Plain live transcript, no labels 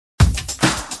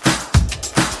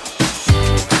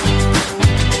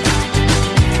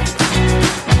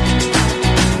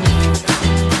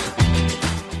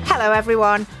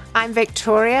everyone. I'm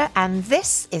Victoria, and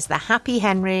this is the Happy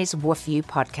Henry's Woof You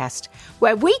podcast,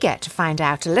 where we get to find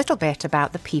out a little bit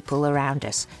about the people around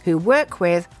us who work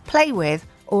with, play with,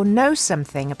 or know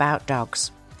something about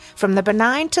dogs. From the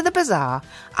benign to the bizarre,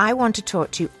 I want to talk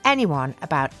to anyone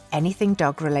about anything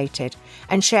dog-related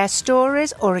and share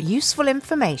stories or useful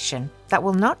information that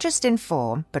will not just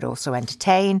inform, but also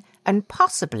entertain and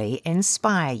possibly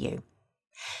inspire you.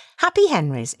 Happy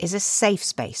Henry's is a safe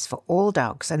space for all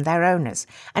dogs and their owners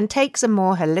and takes a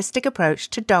more holistic approach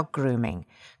to dog grooming,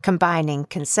 combining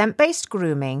consent-based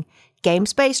grooming,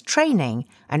 games-based training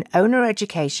and owner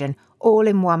education all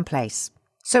in one place.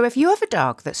 So if you have a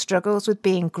dog that struggles with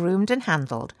being groomed and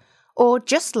handled, or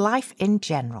just life in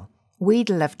general,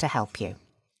 we'd love to help you.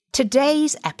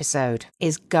 Today's episode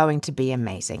is going to be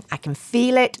amazing. I can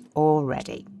feel it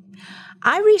already.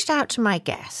 I reached out to my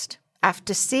guest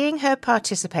after seeing her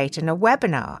participate in a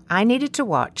webinar I needed to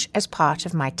watch as part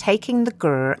of my Taking the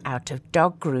Grr Out of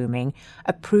Dog Grooming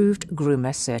Approved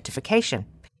Groomer certification.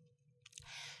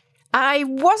 I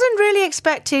wasn't really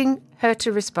expecting her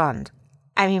to respond.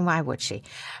 I mean, why would she?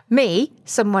 Me,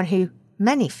 someone who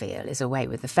many feel is away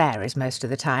with the fairies most of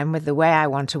the time with the way I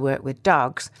want to work with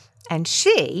dogs, and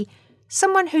she,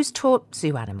 someone who's taught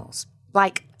zoo animals,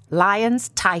 like lions,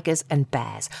 tigers and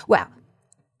bears. Well,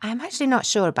 I'm actually not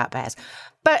sure about bears,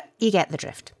 but you get the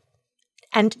drift.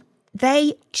 And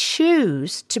they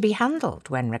choose to be handled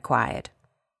when required.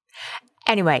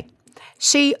 Anyway,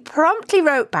 she promptly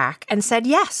wrote back and said,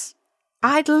 yes,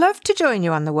 I'd love to join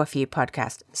you on the Woof You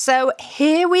podcast. So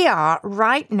here we are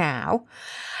right now.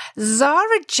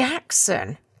 Zara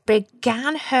Jackson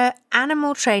began her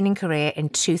animal training career in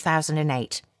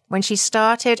 2008 when she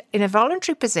started in a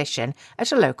voluntary position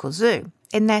at a local zoo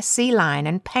in their sea lion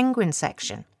and penguin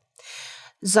section.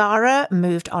 Zara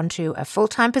moved on to a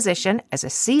full-time position as a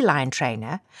sea lion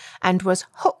trainer and was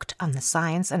hooked on the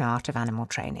science and art of animal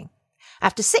training.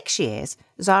 After 6 years,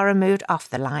 Zara moved off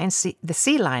the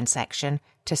sea lion section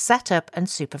to set up and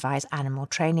supervise animal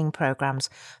training programs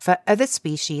for other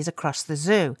species across the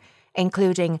zoo,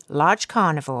 including large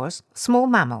carnivores, small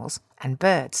mammals, and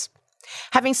birds.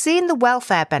 Having seen the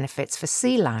welfare benefits for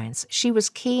sea lions, she was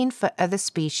keen for other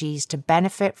species to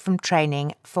benefit from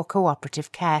training for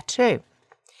cooperative care too.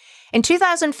 In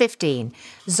 2015,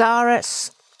 Zara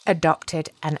adopted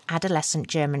an adolescent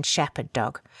German Shepherd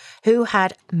dog who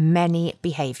had many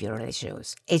behavioural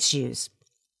issues.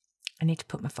 I need to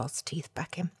put my false teeth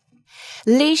back in.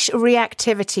 Leash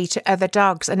reactivity to other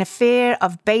dogs and a fear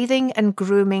of bathing and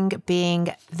grooming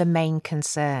being the main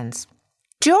concerns.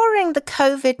 During the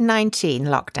COVID-19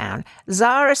 lockdown,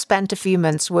 Zara spent a few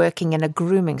months working in a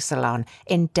grooming salon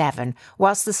in Devon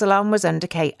whilst the salon was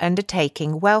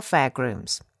undertaking welfare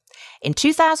grooms. In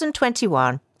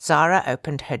 2021, Zara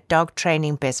opened her dog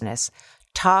training business,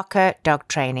 Tarka Dog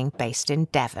Training, based in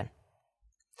Devon.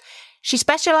 She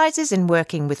specialises in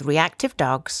working with reactive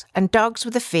dogs and dogs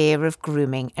with a fear of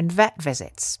grooming and vet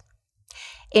visits.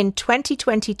 In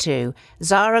 2022,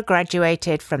 Zara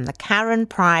graduated from the Karen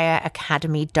Pryor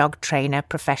Academy Dog Trainer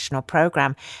Professional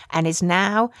Programme and is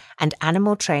now an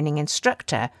animal training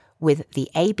instructor with the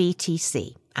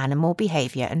ABTC, Animal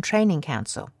Behaviour and Training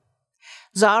Council.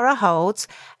 Zara holds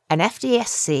an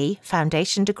FDSC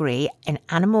foundation degree in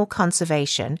animal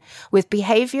conservation with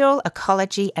behavioural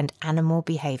ecology and animal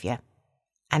behaviour,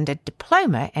 and a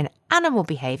diploma in animal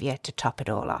behaviour to top it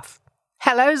all off.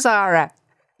 Honeymoon Zara.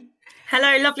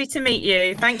 Hello, lovely to meet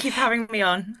you. Thank you for having me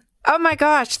on. Oh my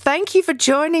gosh, thank you for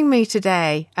joining me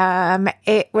today. I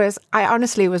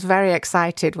honestly was very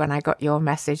excited when I got your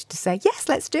message to say, yes,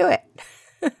 let's do it.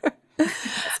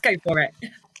 Let's go for it.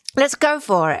 Let's go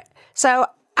for it. So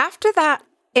after that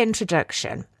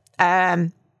introduction,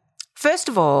 first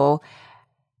of all,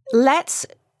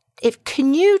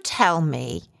 can you tell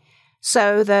me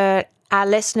so that our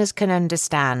listeners can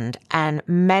understand, and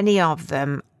many of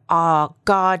them are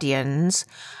guardians,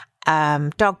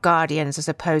 dog guardians as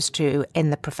opposed to in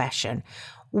the profession,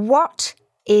 what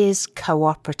is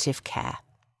cooperative care?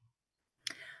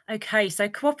 Okay, so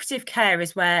cooperative care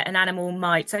is where an animal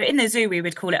so in the zoo we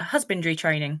would call it husbandry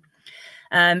training.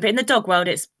 But in the dog world,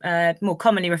 it's more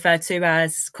commonly referred to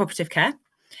as cooperative care.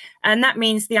 And that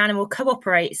means the animal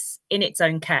cooperates in its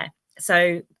own care.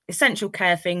 So essential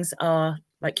care things are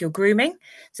like your grooming.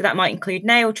 So that might include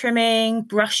nail trimming,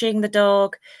 brushing the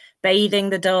dog,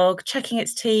 bathing the dog, checking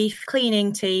its teeth,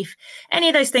 cleaning teeth, any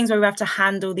of those things where we have to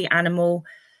handle the animal,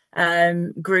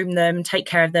 groom them, take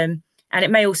care of them. And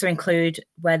it may also include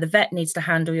where the vet needs to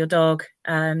handle your dog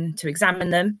to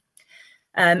examine them.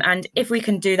 And if we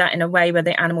can do that in a way where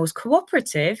the animal's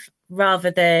cooperative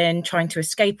rather than trying to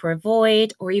escape or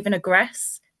avoid or even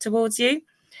aggress towards you,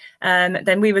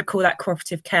 then we would call that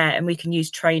cooperative care, and we can use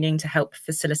training to help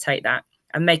facilitate that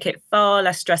and make it far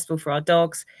less stressful for our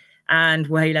dogs and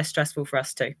way less stressful for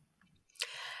us too.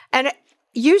 And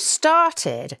you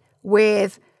started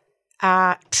with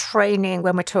training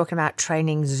when we're talking about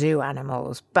training zoo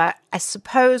animals, but I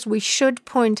suppose we should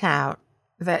point out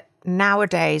that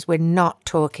nowadays we're not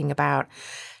talking about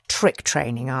trick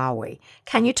training, are we?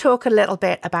 Can you talk a little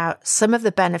bit about some of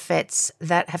the benefits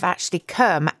that have actually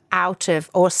come out of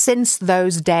or since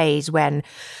those days when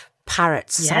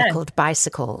parrots cycled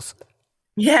bicycles?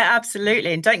 Yeah,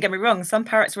 absolutely. And don't get me wrong, some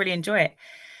parrots really enjoy it.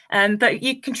 But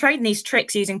you can train these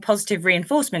tricks using positive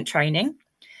reinforcement training.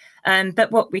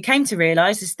 But what we came to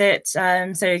realise is that,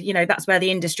 that's where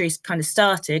the industry's kind of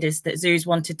started, is that zoos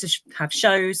wanted to have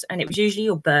shows, and it was usually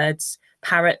your birds,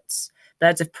 parrots,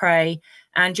 birds of prey,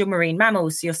 and your marine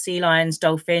mammals, your sea lions,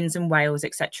 dolphins, and whales,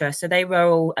 etc. So they were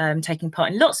all taking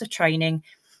part in lots of training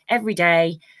every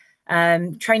day,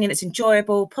 training that's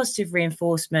enjoyable, positive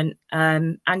reinforcement.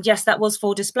 And yes, that was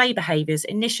for display behaviours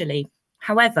initially.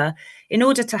 However, in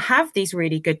order to have these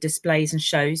really good displays and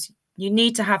shows, you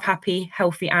need to have happy,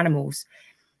 healthy animals.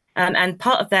 And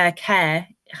part of their care,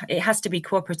 it has to be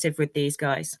cooperative with these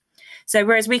guys. So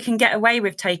whereas we can get away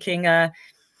with taking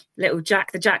little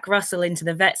Jack, the Jack Russell, into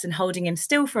the vets and holding him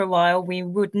still for a while, we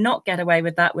would not get away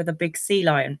with that with a big sea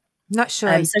lion. Not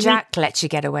sure Jack lets you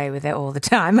get away with it all the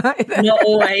time either. Not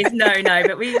always, no,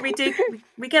 but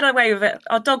we get away with it.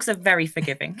 Our dogs are very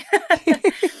forgiving.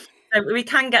 So we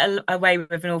can get away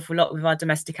with an awful lot with our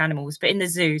domestic animals, but in the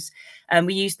zoos,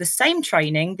 we use the same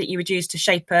training that you would use to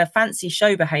shape a fancy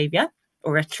show behaviour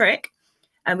or a trick.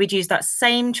 And we'd use that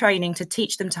same training to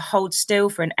teach them to hold still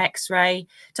for an X-ray,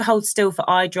 to hold still for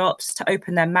eye drops, to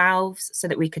open their mouths so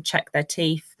that we could check their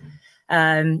teeth,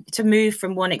 to move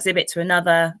from one exhibit to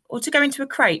another, or to go into a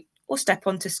crate or step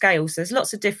onto scales. There's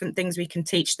lots of different things we can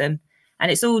teach them.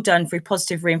 And it's all done through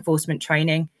positive reinforcement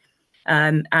training,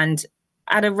 and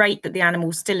at a rate that the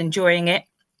animal's still enjoying it.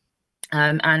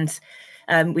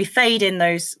 We fade in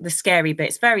the scary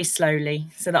bits very slowly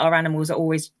so that our animals are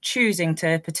always choosing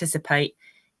to participate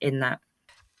in that.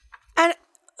 And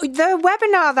the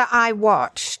webinar that I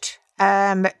watched,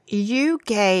 you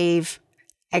gave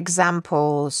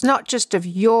examples, not just of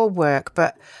your work,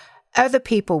 but other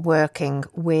people working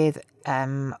with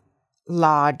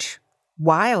large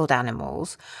wild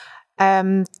animals.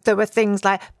 There were things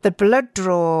like the blood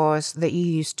draws that you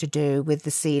used to do with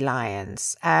the sea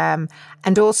lions,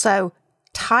 and also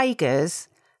tigers,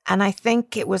 and I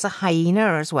think it was a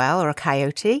hyena as well, or a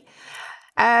coyote.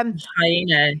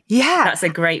 Hyena. Yeah. That's a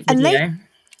great video. And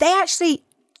they actually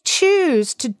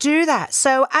choose to do that.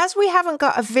 So as we haven't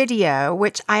got a video,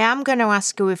 which I am going to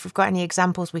ask you if we've got any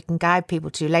examples we can guide people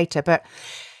to later, but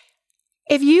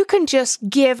if you can just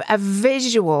give a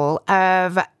visual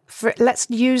of, let's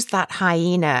use that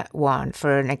hyena one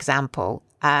for an example.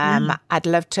 I'd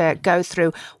love to go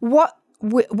through what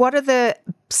are the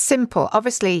simple,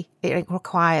 obviously it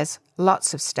requires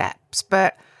lots of steps,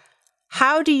 but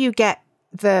how do you get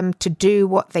them to do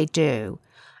what they do?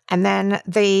 And then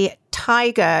the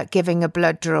tiger giving a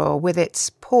blood draw with its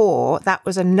paw, that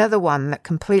was another one that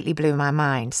completely blew my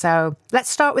mind. So let's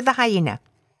start with the hyena.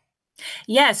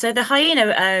 Yeah, so the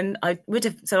hyena, I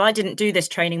didn't do this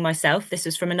training myself. This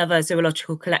was from another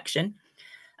zoological collection.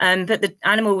 But the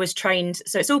animal was trained,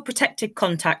 so it's all protected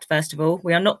contact, first of all.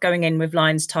 We are not going in with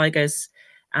lions, tigers,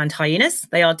 and hyenas.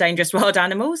 They are dangerous wild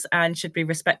animals and should be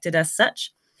respected as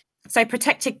such. So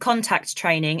protected contact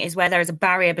training is where there is a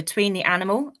barrier between the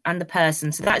animal and the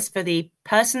person. So that's for the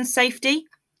person's safety,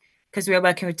 because we are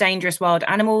working with dangerous wild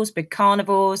animals, big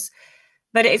carnivores,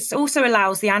 but it also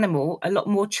allows the animal a lot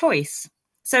more choice.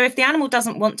 So if the animal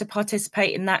doesn't want to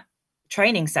participate in that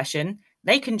training session,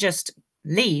 they can just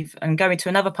leave and go into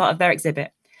another part of their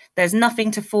exhibit. There's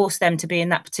nothing to force them to be in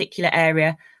that particular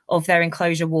area of their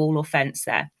enclosure wall or fence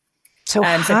there. So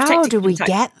how do we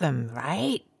get them,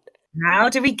 right? How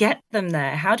do we get them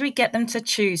there? How do we get them to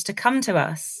choose to come to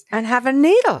us? And have a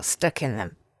needle stuck in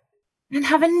them.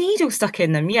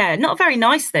 Yeah, not a very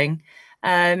nice thing.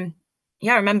 I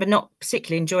remember not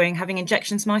particularly enjoying having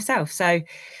injections myself. So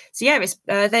yeah, it's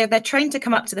they're trained to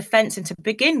come up to the fence, and to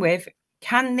begin with,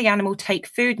 can the animal take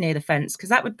food near the fence? Because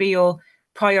that would be your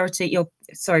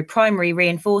primary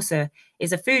reinforcer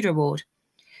is a food reward.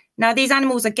 Now, these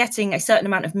animals are getting a certain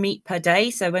amount of meat per day,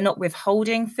 so we're not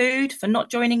withholding food for not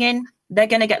joining in. They're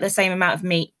going to get the same amount of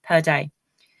meat per day.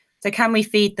 So can we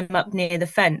feed them up near the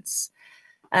fence?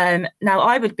 Now,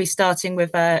 I would be starting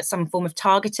with some form of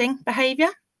targeting behaviour,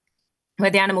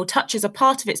 where the animal touches a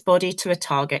part of its body to a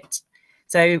target.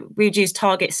 So we'd use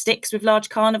target sticks with large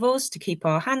carnivores to keep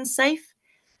our hands safe.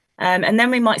 And then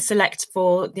we might select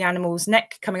for the animal's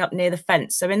neck coming up near the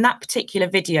fence. So in that particular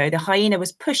video, the hyena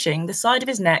was pushing the side of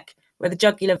his neck where the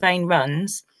jugular vein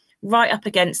runs right up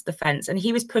against the fence, and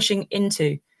he was pushing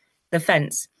into the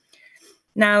fence.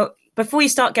 Now, before you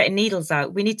start getting needles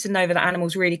out, we need to know that the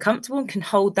animal's really comfortable and can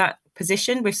hold that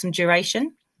position with some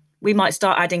duration. We might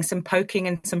start adding some poking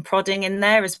and some prodding in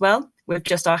there as well with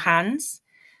just our hands.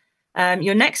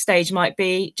 Your next stage might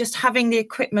be just having the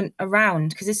equipment around,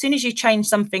 because as soon as you change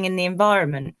something in the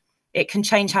environment, it can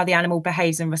change how the animal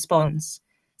behaves and responds.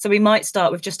 So we might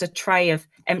start with just a tray of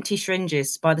empty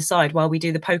syringes by the side while we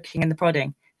do the poking and the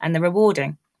prodding and the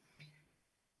rewarding.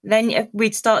 Then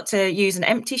we'd start to use an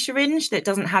empty syringe that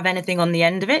doesn't have anything on the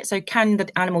end of it. So can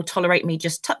the animal tolerate me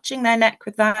just touching their neck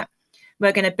with that?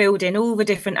 We're going to build in all the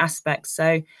different aspects.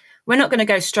 So we're not going to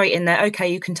go straight in there.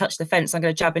 Okay, you can touch the fence. I'm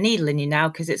going to jab a needle in you now,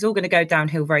 because it's all going to go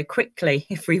downhill very quickly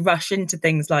if we rush into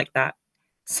things like that.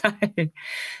 So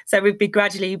we'd be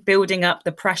gradually building up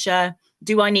the pressure.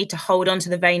 Do I need to hold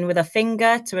onto the vein with a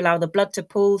finger to allow the blood to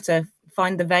pool to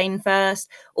find the vein first?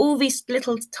 All these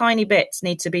little tiny bits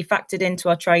need to be factored into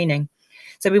our training.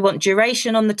 So we want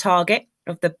duration on the target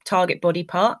of the target body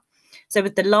part. So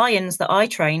with the lions that I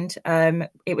trained,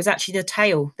 it was actually the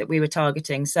tail that we were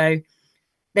targeting. So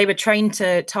they were trained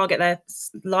to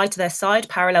lie to their side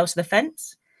parallel to the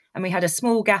fence. And we had a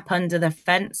small gap under the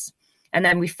fence. And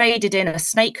then we faded in a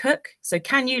snake hook. So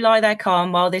can you lie there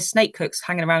calm while there's snake hooks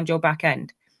hanging around your back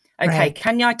end? Okay, right.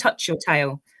 Can I touch your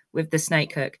tail with the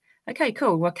snake hook? Okay,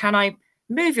 cool. Well, can I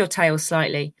move your tail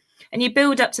slightly? And you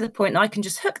build up to the point that I can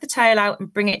just hook the tail out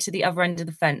and bring it to the other end of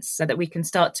the fence, so that we can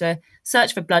start to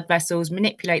search for blood vessels,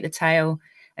 manipulate the tail,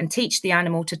 and teach the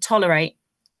animal to tolerate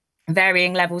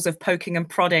varying levels of poking and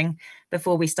prodding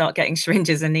before we start getting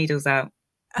syringes and needles out.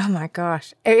 Oh my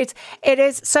gosh. It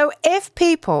is. So if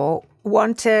people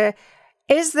want to,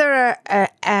 is there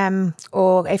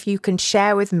or if you can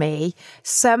share with me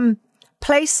some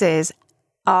places,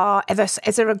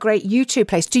 is there a great YouTube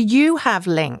place? Do you have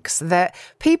links that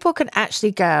people can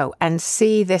actually go and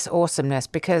see this awesomeness?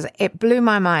 Because it blew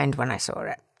my mind when I saw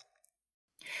it.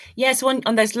 Yes,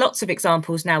 and there's lots of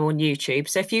examples now on YouTube.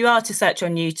 So if you are to search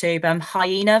on YouTube,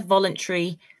 hyena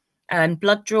voluntary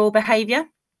blood draw behavior,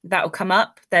 that will come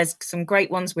up. There's some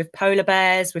great ones with polar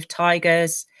bears, with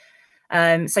tigers.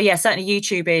 So yeah, certainly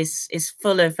YouTube is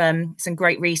full of some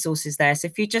great resources there. So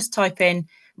if you just type in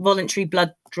voluntary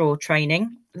blood draw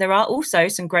training, there are also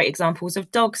some great examples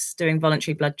of dogs doing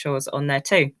voluntary blood draws on there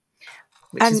too,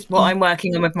 which is what I'm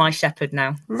working on with my shepherd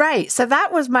now. Right. So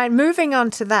that was moving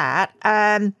on to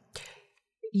that.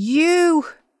 You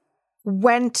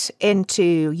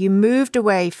moved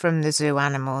away from the zoo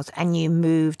animals and you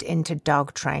moved into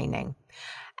dog training.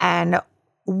 And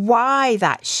why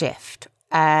that shift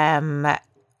at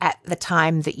the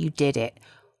time that you did it?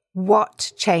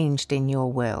 What changed in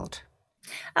your world?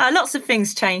 Lots of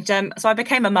things changed. So I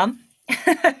became a mum.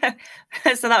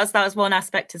 So that was one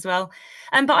aspect as well.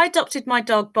 But I adopted my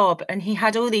dog Bob, and he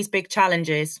had all these big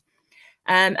challenges.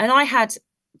 And I had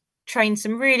trained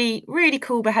some really, really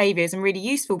cool behaviours and really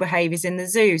useful behaviours in the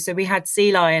zoo. So we had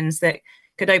sea lions that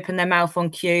could open their mouth on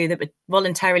cue, that would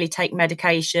voluntarily take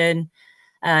medication,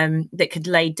 that could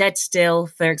lay dead still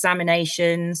for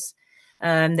examinations,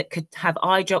 that could have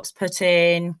eye drops put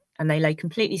in, and they lay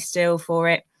completely still for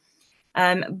it.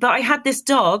 But I had this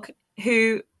dog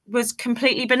who was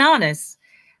completely bananas.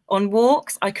 On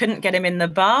walks, I couldn't get him in the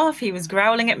bath. He was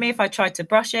growling at me if I tried to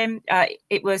brush him.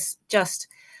 It was just,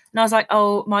 and I was like,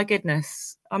 oh my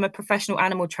goodness, I'm a professional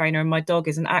animal trainer and my dog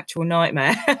is an actual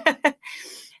nightmare.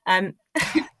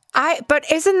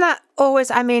 But isn't that always,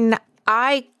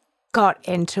 I got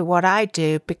into what I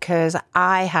do because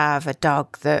I have a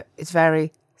dog that is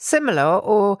very similar,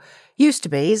 or used to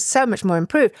be. He's so much more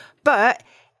improved, but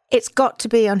it's got to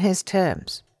be on his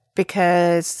terms,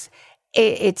 because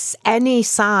it's any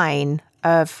sign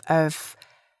of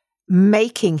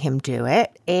making him do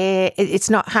it, it's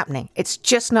not happening. It's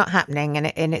just not happening,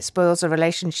 and it spoils a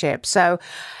relationship. So,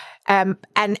 and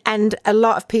a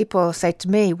lot of people say to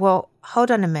me, well,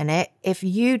 hold on a minute. If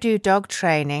you do dog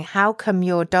training, how come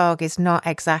your dog is not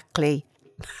exactly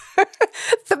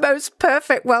the most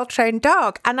perfect, well-trained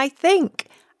dog? And I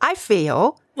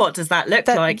feel... What does that look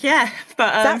like? Yeah.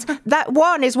 But that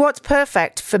one is what's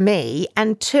perfect for me.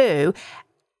 And two,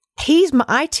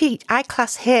 I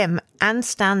class him and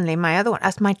Stanley, my other one,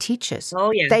 as my teachers.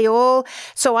 Oh, yeah.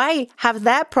 So I have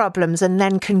their problems and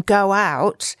then can go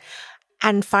out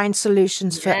and find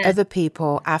solutions for other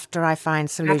people after I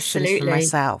find solutions for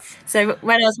myself. So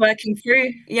when I was working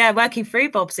through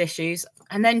Bob's issues,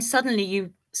 and then suddenly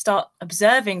you start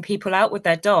observing people out with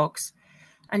their dogs,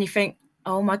 and you think,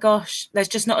 oh my gosh, there's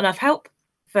just not enough help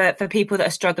for people that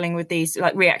are struggling with these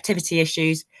like reactivity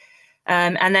issues.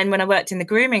 And then when I worked in the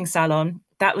grooming salon,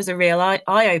 that was a real eye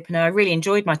opener. I really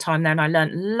enjoyed my time there, and I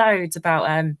learned loads about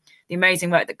the amazing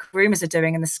work that groomers are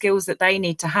doing and the skills that they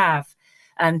need to have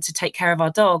to take care of our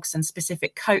dogs, and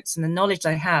specific coats and the knowledge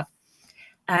they have.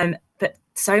 But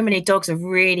so many dogs are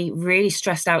really, really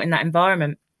stressed out in that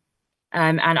environment.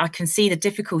 And I can see the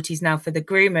difficulties now for the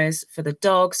groomers, for the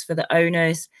dogs, for the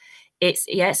owners. It's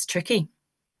tricky.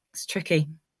 It's tricky.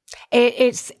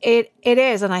 It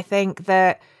is, and I think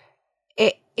that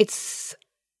it's.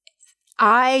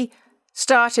 I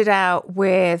started out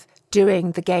with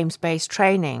doing the games-based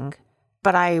training,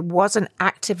 but I wasn't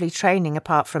actively training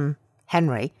apart from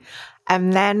Henry.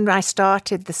 And then I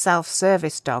started the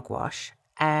self-service dog wash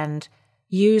and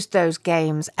used those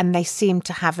games, and they seemed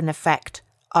to have an effect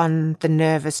on the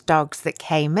nervous dogs that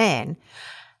came in.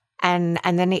 And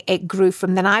then it grew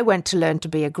from then. I went to learn to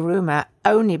be a groomer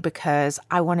only because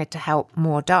I wanted to help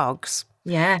more dogs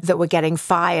that were getting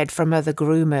fired from other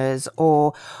groomers,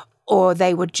 or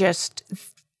they would just,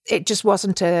 it just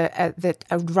wasn't a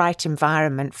right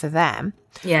environment for them.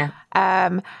 Yeah.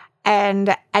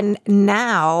 And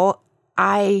now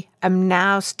I am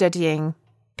now studying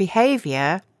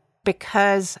behavior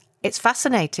because it's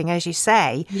fascinating, as you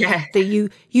say, that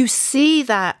you see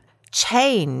that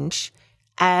change,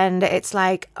 and it's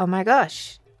like, oh my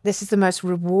gosh, this is the most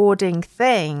rewarding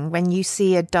thing when you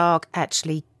see a dog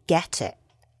actually get it.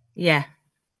 Yeah.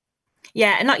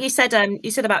 Yeah. And like you said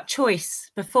about choice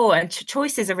before, and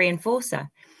choice is a reinforcer.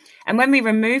 And when we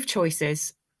remove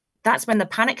choices, that's when the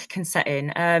panic can set in.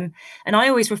 And I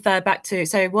always refer back to,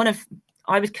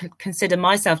 I would consider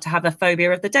myself to have a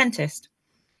phobia of the dentist.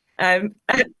 At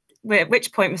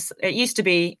which point it used to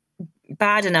be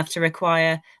bad enough to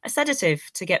require a sedative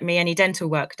to get me any dental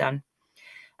work done.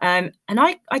 And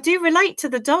I do relate to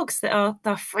the dogs that are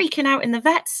freaking out in the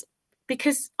vets,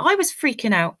 because I was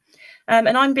freaking out.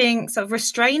 And I'm being sort of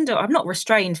restrained, or I'm not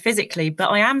restrained physically, but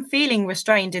I am feeling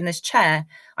restrained in this chair.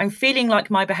 I'm feeling like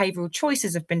my behavioural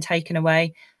choices have been taken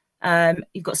away.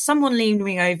 You've got someone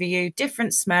leaning over you,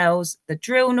 different smells, the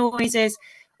drill noises.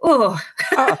 Oh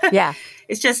yeah.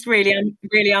 It's just really,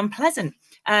 really unpleasant.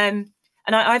 And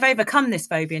I've overcome this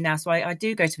phobia now, so I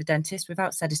do go to the dentist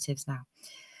without sedatives now.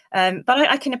 But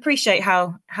I can appreciate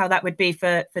how that would be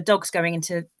for dogs going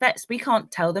into vets. We can't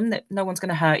tell them that no one's going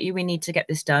to hurt you. We need to get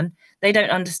this done. They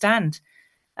don't understand.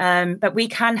 But we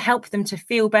can help them to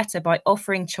feel better by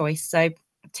offering choice. So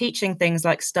teaching things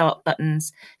like start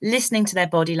buttons, listening to their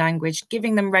body language,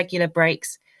 giving them regular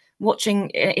breaks,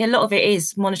 watching. A lot of it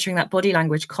is monitoring that body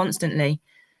language constantly,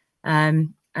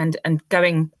 and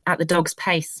going at the dog's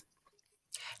pace.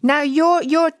 Now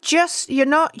you're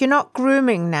not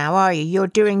grooming now, are you? You're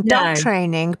doing dog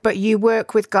training, but you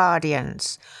work with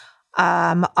guardians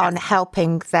on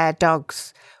helping their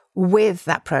dogs with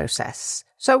that process.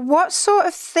 So what sort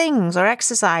of things or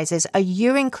exercises are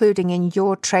you including in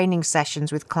your training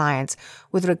sessions with clients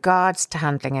with regards to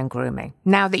handling and grooming,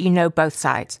 now that you know both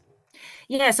sides?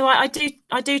 Yeah, so I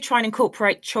do try and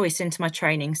incorporate choice into my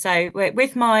training. So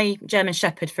with my German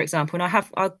Shepherd, for example, and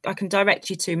I can direct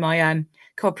you to my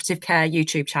Cooperative Care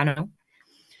YouTube channel.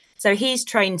 So he's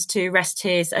trained to rest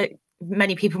his.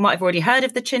 Many people might have already heard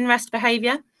of the chin rest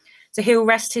behaviour. So he'll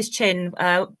rest his chin.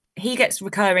 He gets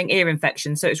recurring ear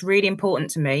infections, so it's really important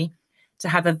to me to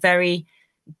have a very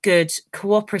good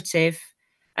cooperative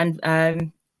and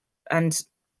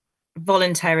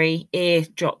voluntary ear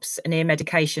drops and ear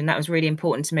medication. That was really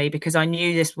important to me, because I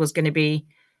knew this was going to be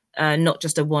not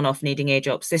just a one-off needing ear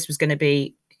drops. This was going to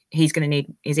be, he's going to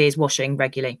need his ears washing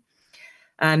regularly.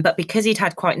 But because he'd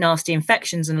had quite nasty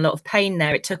infections and a lot of pain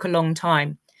there, it took a long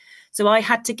time. So I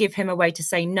had to give him a way to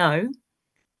say no,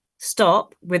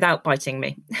 stop, without biting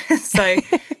me. So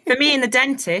for me in the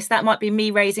dentist, that might be me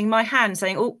raising my hand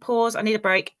saying, oh, pause, I need a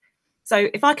break. So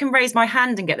if I can raise my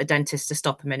hand and get the dentist to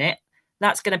stop a minute,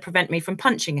 that's going to prevent me from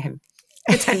punching him,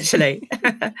 potentially.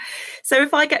 So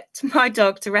if I get my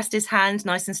dog to rest his hand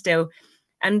nice and still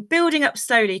and building up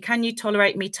slowly, can you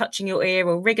tolerate me touching your ear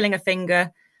or wriggling a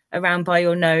finger around by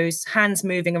your nose, hands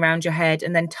moving around your head,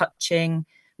 and then touching,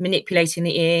 manipulating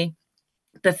the ear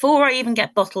before I even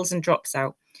get bottles and drops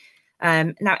out.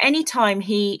 Now, anytime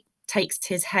he takes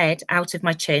his head out of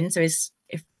my chin, so his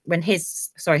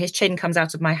chin comes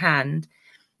out of my hand,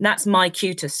 that's my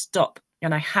cue to stop.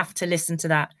 And I have to listen to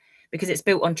that, because it's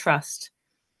built on trust.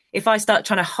 If I start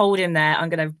trying to hold him there, I'm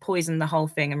going to poison the whole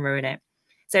thing and ruin it.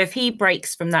 So if he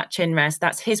breaks from that chin rest,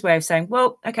 that's his way of saying,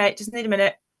 well, okay, just need a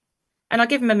minute. And I'll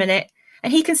give him a minute,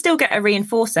 and he can still get a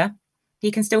reinforcer.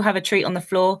 He can still have a treat on the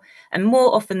floor. And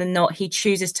more often than not, he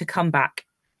chooses to come back.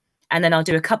 and then I'll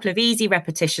do a couple of easy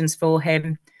repetitions for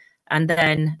him, and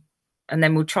then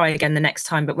we'll try again the next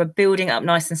time. But we're building up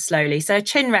nice and slowly. So a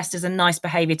chin rest is a nice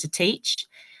behaviour to teach.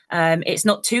 It's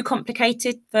not too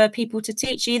complicated for people to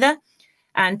teach either,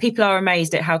 and people are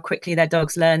amazed at how quickly their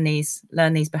dogs learn these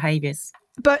behaviours.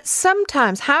 But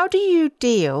sometimes, how do you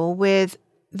deal with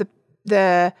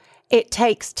the it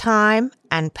takes time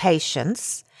and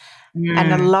patience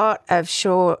and a lot of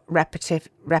short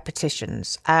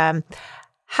repetitions?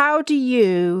 How do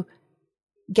you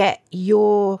get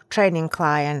your training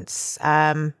clients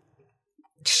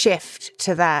shift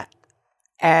to that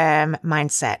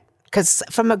mindset? Because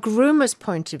from a groomer's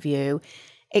point of view,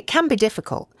 it can be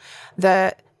difficult.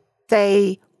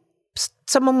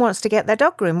 Someone wants to get their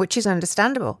dog groomed, which is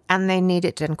understandable, and they need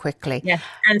it done quickly. Yeah,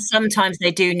 and sometimes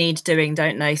they do need doing,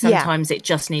 don't they? Sometimes it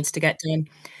just needs to get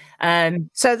done.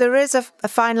 So there is a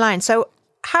fine line. So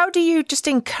how do you just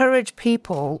encourage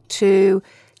people to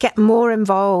get more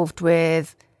involved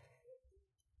with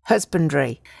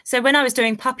husbandry? So when I was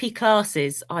doing puppy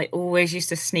classes, I always used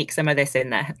to sneak some of this in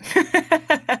there.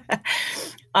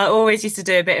 I always used to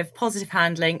do a bit of positive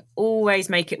handling, always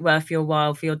make it worth your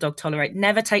while for your dog to tolerate.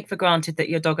 Never take for granted that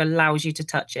your dog allows you to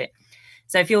touch it.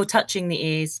 So if you're touching the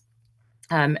ears,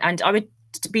 and I would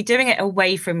be doing it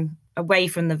away from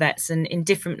the vets and in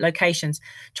different locations.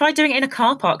 Try doing it in a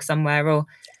car park somewhere or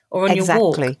on your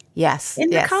walk. Yes. In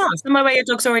the car, somewhere where your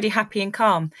dog's already happy and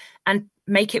calm, and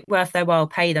make it worth their while,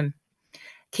 pay them.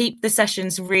 Keep the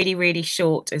sessions really, really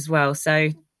short as well. So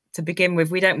to begin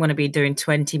with, we don't want to be doing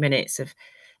 20 minutes of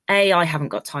A, I haven't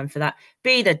got time for that.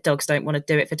 B, the dogs don't want to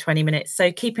do it for 20 minutes.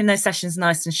 So keeping those sessions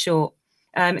nice and short.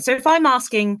 So if I'm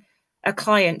asking a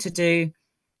client to do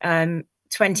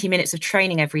 20 minutes of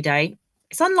training every day,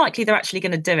 it's unlikely they're actually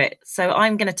going to do it. So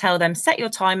I'm going to tell them, set your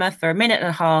timer for 1.5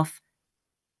 minutes,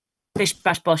 bish,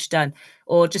 bash, bosh, done.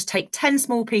 Or just take 10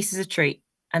 small pieces of treat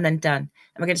and then done.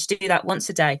 And we're going to do that once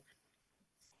a day.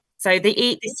 So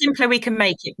the simpler we can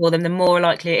make it for them, the more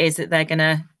likely it is that they're going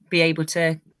to be able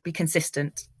to be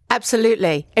consistent.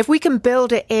 Absolutely. If we can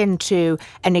build it into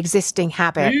an existing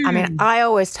habit. I mean, I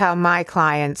always tell my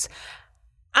clients,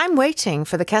 I'm waiting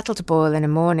for the kettle to boil in the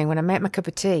morning when I make my cup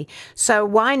of tea. So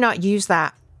why not use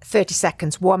that 30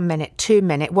 seconds, 1 minute, 2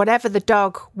 minutes, whatever the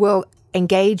dog will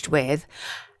engage with,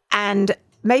 and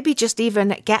maybe just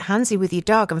even get handsy with your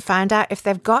dog and find out if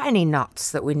they've got any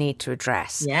knots that we need to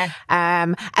address. Yeah.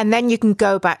 And then you can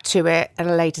go back to it at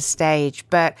a later stage.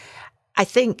 But I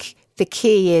think the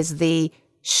key is the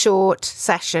short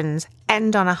sessions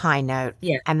end on a high note,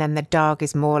 and then the dog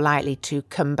is more likely to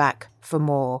come back for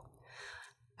more.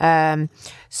 There's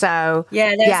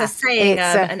a saying,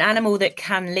 an animal that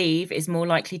can leave is more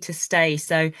likely to stay.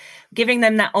 So giving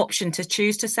them that option to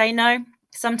choose to say no.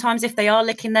 Sometimes if they are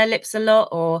licking their lips a lot,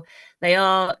 or they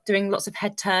are doing lots of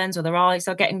head turns, or their eyes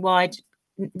are getting wide,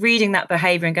 reading that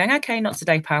behaviour and going, okay, not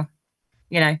today, pal.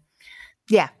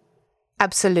 Yeah,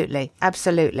 absolutely.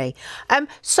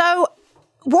 So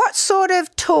what sort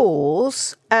of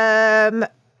tools,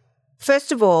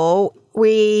 first of all,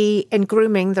 in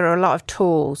grooming, there are a lot of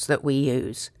tools that we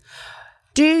use.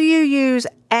 Do you use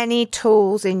any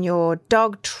tools in your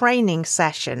dog training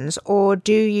sessions, or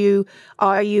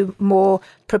are you more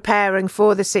preparing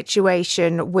for the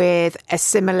situation with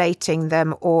assimilating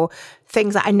them, or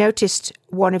things that I noticed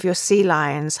one of your sea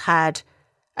lions had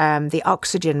the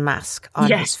oxygen mask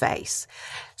on his face.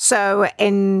 So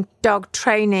in dog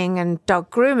training and dog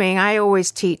grooming, I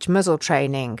always teach muzzle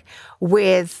training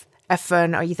with a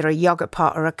fun, or either a yogurt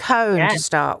pot or a cone to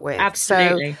start with.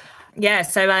 Absolutely.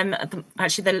 So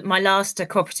actually my last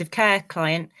cooperative care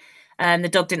client, the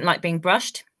dog didn't like being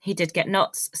brushed. He did get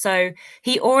knots. So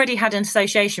he already had an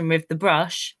association with the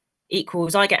brush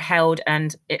equals I get held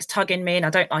and it's tugging me and I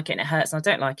don't like it and it hurts and I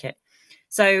don't like it.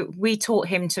 So we taught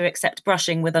him to accept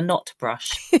brushing with a not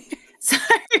brush.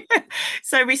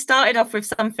 So we started off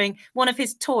with one of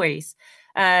his toys.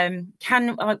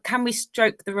 Can we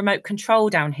stroke the remote control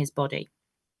down his body?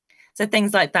 So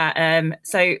things like that.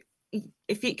 So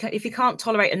if you can't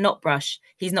tolerate a not brush,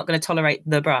 he's not going to tolerate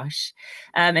the brush.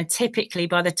 And typically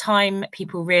by the time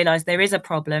people realise there is a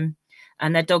problem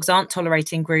and their dogs aren't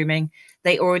tolerating grooming,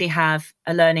 they already have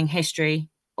a learning history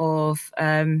of,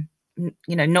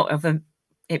 not of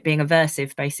it being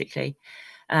aversive, basically.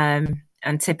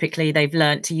 And typically they've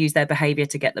learnt to use their behaviour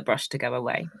to get the brush to go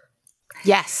away.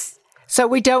 Yes. So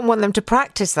we don't want them to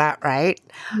practice that, right?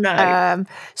 No.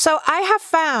 So I have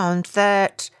found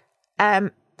that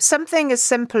something as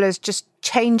simple as just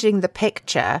changing the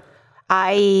picture,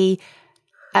 i.e.,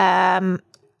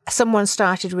 someone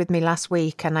started with me last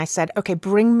week and I said, okay,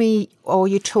 bring me all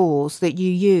your tools that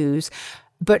you use,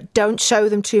 but don't show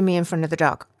them to me in front of the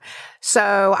dog.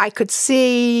 So I could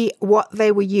see what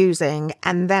they were using.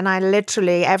 And then I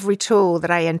literally, every tool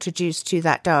that I introduced to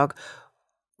that dog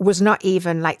was not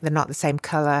even like, they're not the same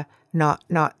color, not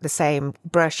the same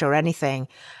brush or anything.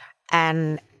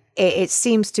 And it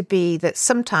seems to be that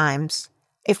sometimes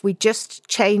if we just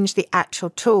change the actual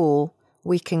tool,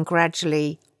 we can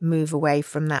gradually move away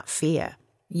from that fear.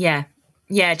 Yeah.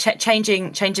 Yeah,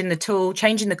 changing the tool,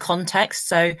 changing the context.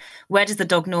 So where does the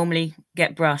dog normally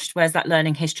get brushed? Where's that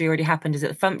learning history already happened? Is it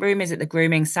the front room? Is it the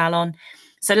grooming salon?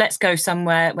 So let's go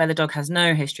somewhere where the dog has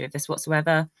no history of this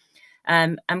whatsoever.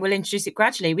 And we'll introduce it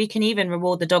gradually. We can even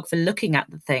reward the dog for looking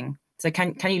at the thing. So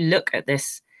can you look at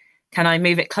this? Can I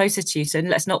move it closer to you? So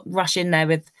let's not rush in there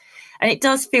with, and it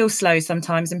does feel slow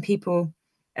sometimes, and people,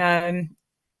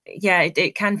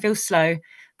 it can feel slow,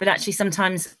 but actually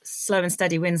sometimes slow and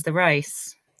steady wins the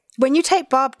race. When you take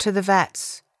Bob to the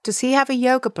vets, does he have a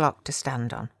yoga block to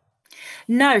stand on?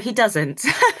 No, he doesn't.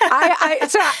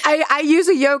 I use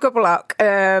a yoga block,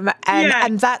 and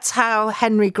that's how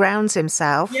Henry grounds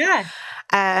himself. Yeah.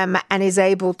 And is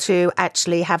able to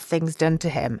actually have things done to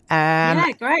him.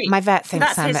 Yeah, great. My vet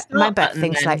thinks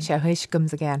like, oh, here she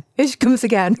comes again. Here she comes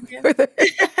again. Yeah.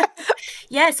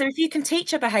 Yeah, so if you can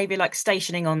teach a behaviour like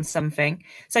stationing on something.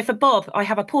 So for Bob, I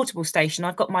have a portable station.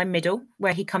 I've got my middle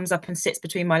where he comes up and sits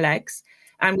between my legs,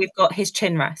 and we've got his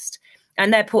chin rest.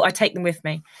 And I take them with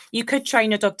me. You could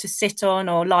train your dog to sit on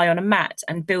or lie on a mat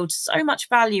and build so much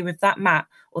value with that mat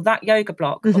or that yoga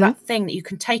block or that thing that you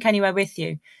can take anywhere with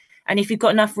you. And if you've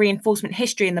got enough reinforcement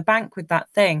history in the bank with that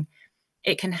thing,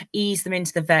 it can ease them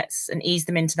into the vets and ease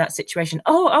them into that situation.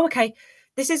 Oh, okay.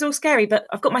 This is all scary, but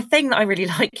I've got my thing that I really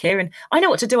like here, and I know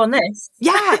what to do on this.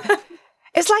 Yeah.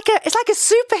 It's like a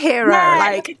superhero.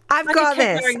 Yeah, I've got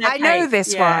this. I know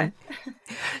this one.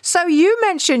 So you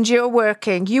mentioned you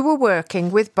were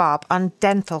working with Bob on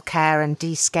dental care and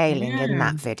descaling in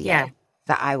that video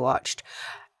that I watched.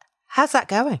 How's that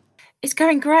going? It's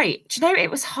going great. Do you know, it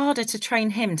was harder to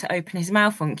train him to open his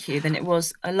mouth on cue than it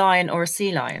was a lion or a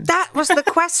sea lion. That was the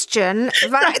question.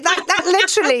 that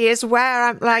literally is where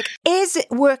I'm like, is it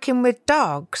working with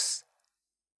dogs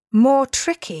more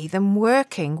tricky than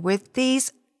working with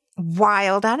these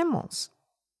wild animals?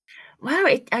 Well,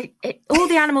 all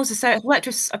the animals are so.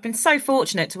 I've been so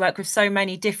fortunate to work with so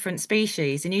many different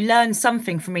species, and you learn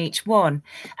something from each one.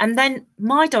 And then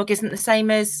my dog isn't the same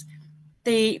as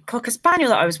the Cocker Spaniel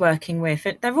that I was working with.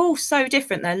 They're all so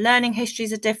different. Their learning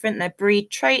histories are different. Their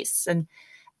breed traits and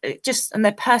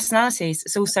their personalities.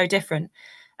 It's all so different.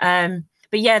 But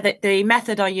yeah, the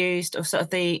method I used, or sort of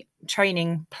the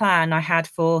training plan I had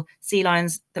for sea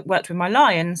lions that worked with my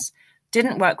lions,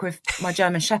 didn't work with my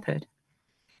German Shepherd.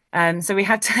 So we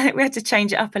had to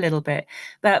change it up a little bit,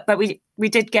 but we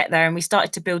did get there, and we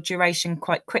started to build duration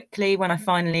quite quickly when I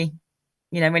finally,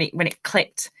 when it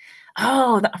clicked.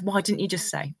 Oh, why didn't you just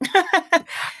say?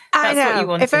 I know. What you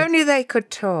wanted. If only they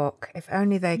could talk. If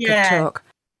only they could talk.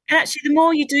 And actually, the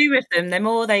more you do with them, the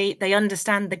more they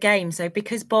understand the game. So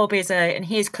because Bob and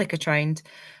he is clicker trained,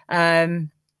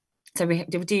 so we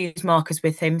do use markers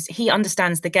with him. So he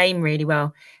understands the game really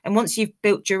well. And once you've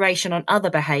built duration on other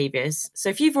behaviours, so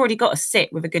if you've already got a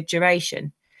sit with a good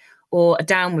duration or a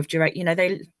down with duration,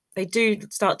 they do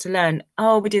start to learn,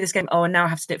 oh, we do this game. Oh, and now I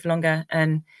have to do it for longer.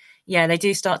 And yeah, they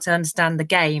do start to understand the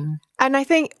game. And I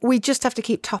think we just have to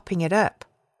keep topping it up.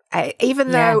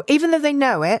 Even though they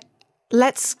know it,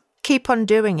 let's keep on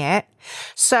doing it.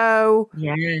 So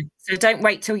don't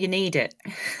wait till you need it.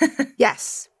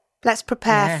 Yes. Let's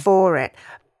prepare for it.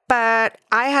 But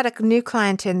I had a new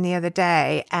client in the other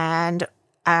day, and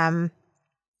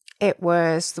it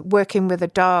was working with a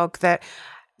dog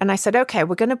and I said, okay,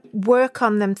 we're going to work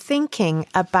on them thinking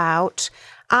about,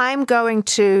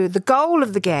 the goal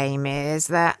of the game is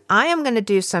that I am going to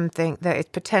do something that is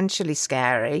potentially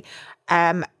scary,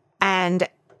 and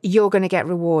you're going to get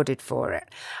rewarded for it.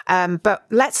 But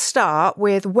let's start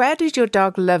with, where does your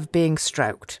dog love being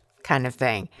stroked, kind of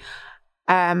thing?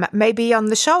 Maybe on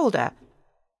the shoulder.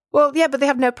 Well, yeah, but they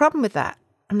have no problem with that.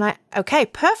 I'm like, okay,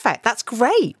 perfect. That's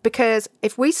great. Because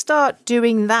if we start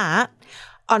doing that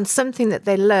on something that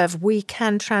they love, we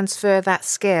can transfer that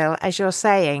skill, as you're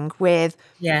saying, with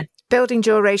building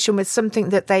duration with something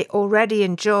that they already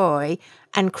enjoy,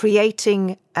 and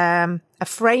creating a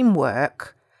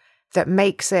framework that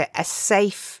makes it a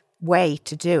safe way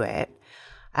to do it.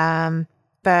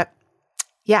 But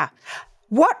yeah,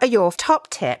 what are your top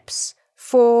tips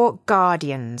for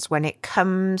guardians when it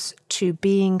comes to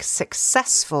being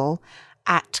successful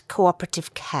at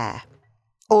cooperative care,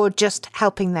 or just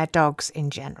helping their dogs in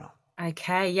general?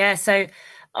 Okay, yeah. So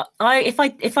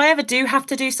if I ever do have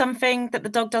to do something that the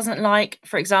dog doesn't like,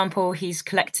 for example, he's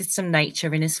collected some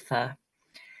nature in his fur.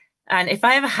 And if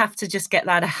I ever have to just get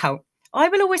that out, I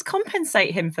will always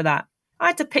compensate him for that. I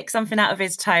had to pick something out of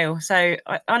his tail,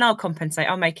 and I'll compensate.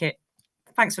 I'll make it.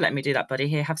 Thanks for letting me do that, buddy.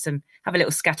 Here, have a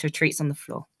little scatter of treats on the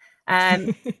floor.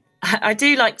 I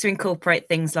do like to incorporate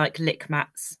things like lick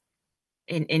mats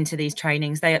into these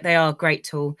trainings. They are a great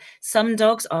tool. Some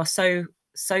dogs are so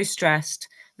stressed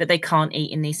that they can't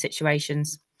eat in these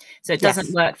situations, so it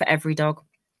doesn't work for every dog.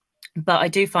 But I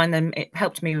do find them. It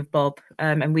helped me with Bob,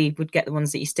 and we would get the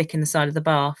ones that you stick in the side of the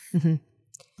bath. Mm-hmm.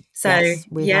 So yes,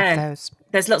 we have those.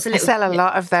 There's lots of little. I sell a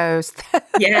lot of those.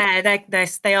 Yeah,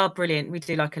 they are brilliant. We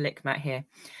do like a lick mat here.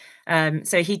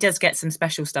 So he does get some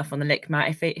special stuff on the lick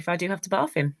mat if I do have to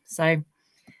bath him. So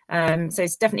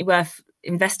it's definitely worth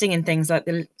investing in things like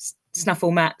the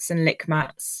snuffle mats and lick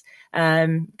mats,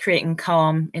 creating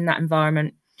calm in that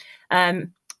environment.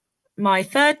 My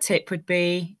third tip would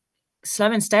be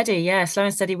slow and steady. Yeah, slow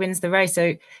and steady wins the race.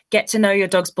 So get to know your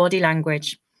dog's body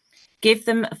language.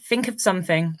 Think of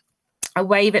something, a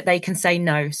way that they can say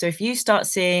no. So if you start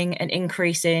seeing an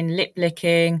increase in lip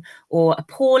licking or a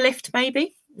paw lift,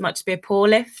 maybe, it might just be a paw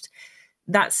lift,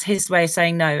 that's his way of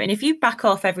saying no. And if you back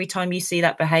off every time you see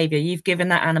that behavior, you've given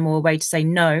that animal a way to say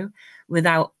no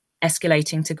without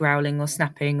escalating to growling or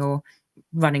snapping or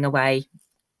running away.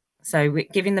 So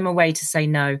giving them a way to say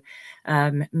no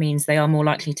means they are more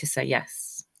likely to say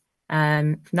yes.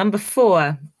 Number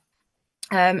 4.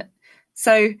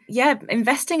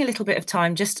 Investing a little bit of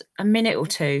time, just a minute or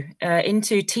two,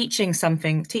 into teaching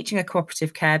a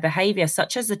cooperative care behavior,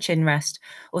 such as the chin rest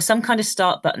or some kind of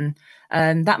start button.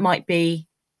 That might be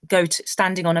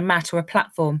standing on a mat or a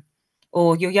platform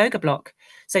or your yoga block.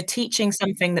 So teaching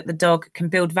something that the dog can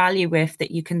build value with, that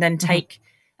you can then take,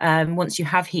 once you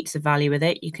have heaps of value with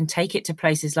it, you can take it to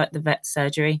places like the vet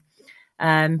surgery.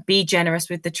 Be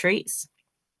generous with the treats.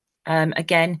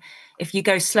 Again, if you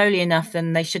go slowly enough,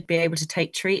 then they should be able to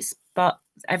take treats, but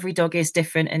every dog is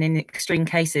different. And in extreme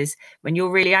cases, when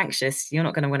you're really anxious, you're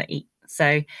not going to want to eat.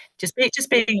 So just being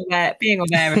aware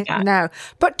of that. No,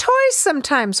 but toys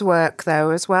sometimes work though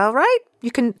as well, right?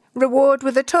 You can reward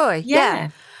with a toy. Yeah.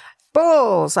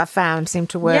 Balls, I found, seem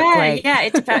to work great. Yeah,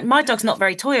 it depends. My dog's not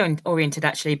very toy oriented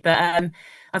actually, but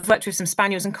I've worked with some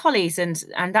spaniels and collies, and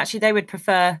actually they would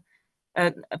prefer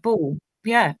a ball.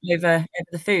 Yeah, over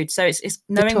the food. So it's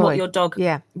knowing what your dog,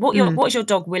 what is your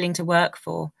dog willing to work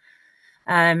for,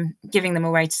 giving them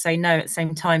a way to say no at the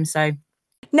same time. So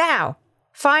now,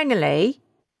 finally,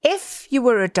 if you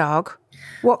were a dog,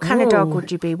 what kind of dog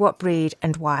would you be? What breed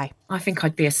and why? I think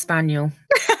I'd be a spaniel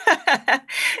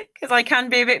because I can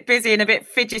be a bit busy and a bit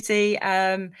fidgety,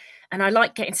 and I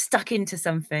like getting stuck into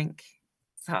something.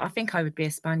 So I think I would be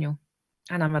a spaniel,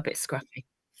 and I'm a bit scruffy.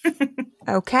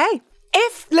 Okay.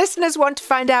 If listeners want to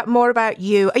find out more about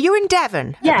you, are you in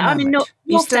Devon? Yeah, I'm in North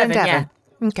Devon. Yeah.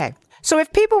 Okay. So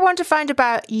if people want to find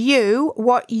about you,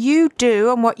 what you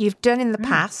do and what you've done in the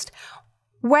past,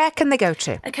 where can they go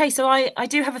to? Okay, so I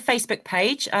do have a Facebook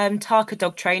page, Tarka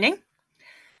Dog Training,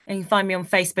 and you can find me on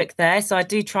Facebook there. So I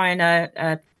do try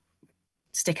and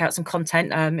stick out some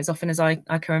content as often as I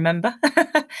can remember.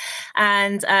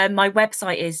 And my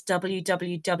website is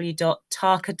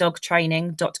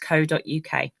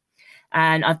www.tarkadogtraining.co.uk.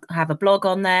 And I have a blog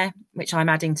on there, which I'm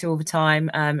adding to all the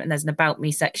time. And there's an About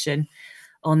Me section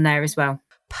on there as well.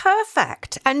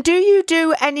 Perfect. And do you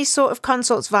do any sort of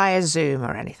consults via Zoom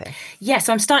or anything? Yes,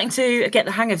 I'm starting to get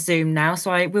the hang of Zoom now.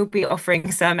 So I will be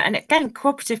offering some. And again,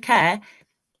 cooperative care,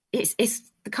 it's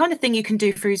the kind of thing you can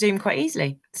do through Zoom quite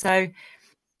easily. So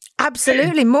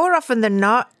absolutely. More often than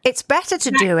not, it's better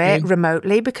to do it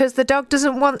remotely because the dog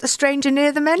doesn't want the stranger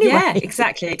near them anyway. Yeah,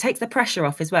 exactly. It takes the pressure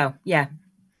off as well. Yeah.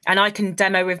 And I can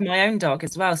demo with my own dog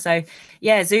as well. So,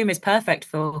 yeah, Zoom is perfect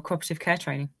for cooperative care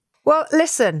training. Well,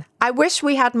 listen, I wish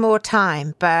we had more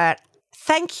time, but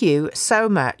thank you so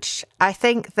much. I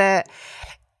think that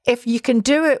if you can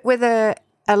do it with a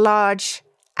large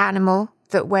animal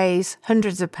that weighs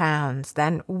hundreds of pounds,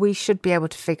 then we should be able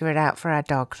to figure it out for our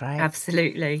dogs, right?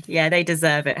 Absolutely. Yeah, they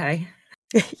deserve it, hey?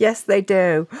 Yes, they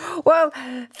do. Well,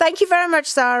 thank you very much,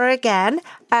 Zara, again.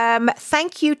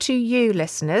 Thank you to you,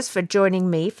 listeners, for joining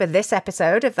me for this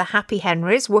episode of the Happy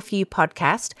Henry's Woof You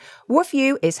podcast. Woof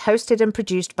You is hosted and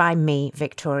produced by me,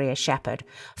 Victoria Shepherd.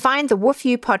 Find the Woof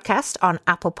You podcast on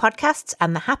Apple Podcasts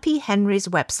and the Happy Henry's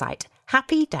website,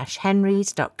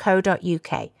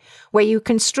 happy-henrys.co.uk, where you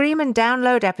can stream and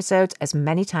download episodes as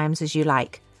many times as you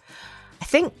like. I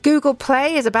think Google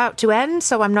Play is about to end,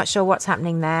 so I'm not sure what's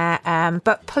happening there.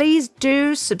 But please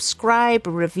do subscribe,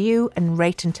 review, and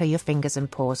rate until your fingers and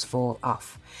paws fall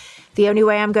off. The only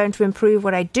way I'm going to improve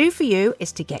what I do for you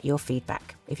is to get your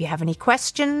feedback. If you have any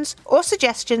questions or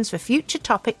suggestions for future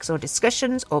topics or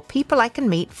discussions or people I can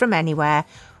meet from anywhere,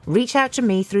 reach out to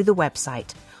me through the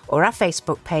website or our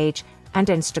Facebook page and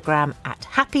Instagram at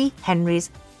Happy Henry's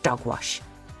Dog Wash.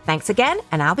 Thanks again,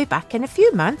 and I'll be back in a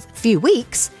few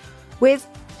weeks with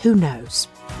Who Knows?